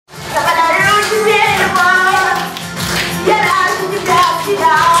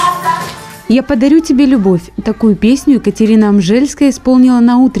«Я подарю тебе любовь». Такую песню Екатерина Амжельская исполнила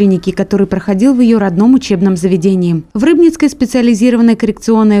на утреннике, который проходил в ее родном учебном заведении. В Рыбницкой специализированной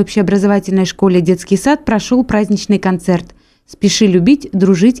коррекционной общеобразовательной школе «Детский сад» прошел праздничный концерт «Спеши любить,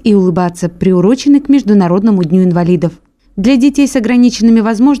 дружить и улыбаться», приуроченный к Международному дню инвалидов. Для детей с ограниченными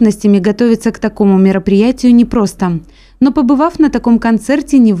возможностями готовиться к такому мероприятию непросто. Но побывав на таком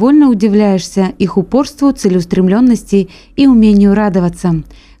концерте, невольно удивляешься их упорству, целеустремленности и умению радоваться.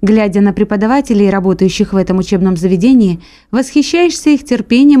 Глядя на преподавателей, работающих в этом учебном заведении, восхищаешься их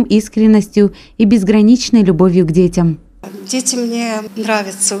терпением, искренностью и безграничной любовью к детям. Дети мне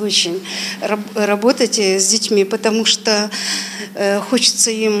нравятся очень, работать с детьми, потому что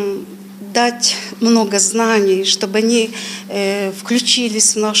хочется им дать много знаний, чтобы они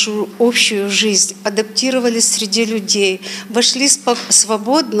включились в нашу общую жизнь, адаптировались среди людей, вошли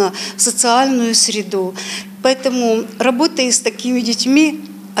свободно в социальную среду. Поэтому, работая с такими детьми,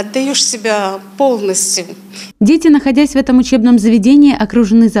 отдаешь себя полностью. Дети, находясь в этом учебном заведении,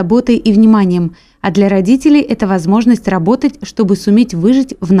 окружены заботой и вниманием. А для родителей это возможность работать, чтобы суметь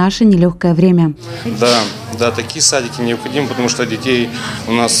выжить в наше нелегкое время. Да, такие садики необходимы, потому что детей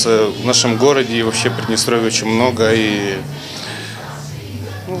у нас в нашем городе и вообще в Приднестровье очень много. И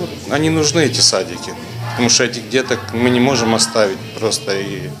они нужны, эти садики, потому что этих деток мы не можем оставить просто.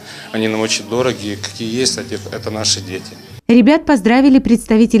 И они нам очень дороги. Какие есть, это наши дети. Ребят поздравили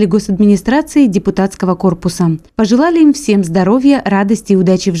представители госадминистрации и депутатского корпуса. Пожелали им всем здоровья, радости и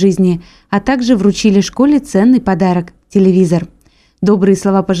удачи в жизни, а также вручили школе ценный подарок – телевизор. Добрые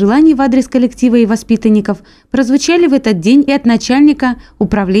слова пожеланий в адрес коллектива и воспитанников прозвучали в этот день и от начальника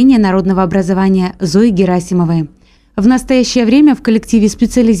Управления народного образования Зои Герасимовой. В настоящее время в коллективе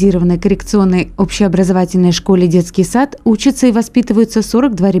специализированной коррекционной общеобразовательной школе «Детский сад» учатся и воспитываются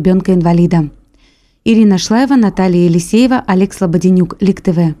 42 ребенка-инвалида. Ирина Шлаева, Наталья Елисеева, Олег Слободенюк, Лик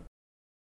ТВ.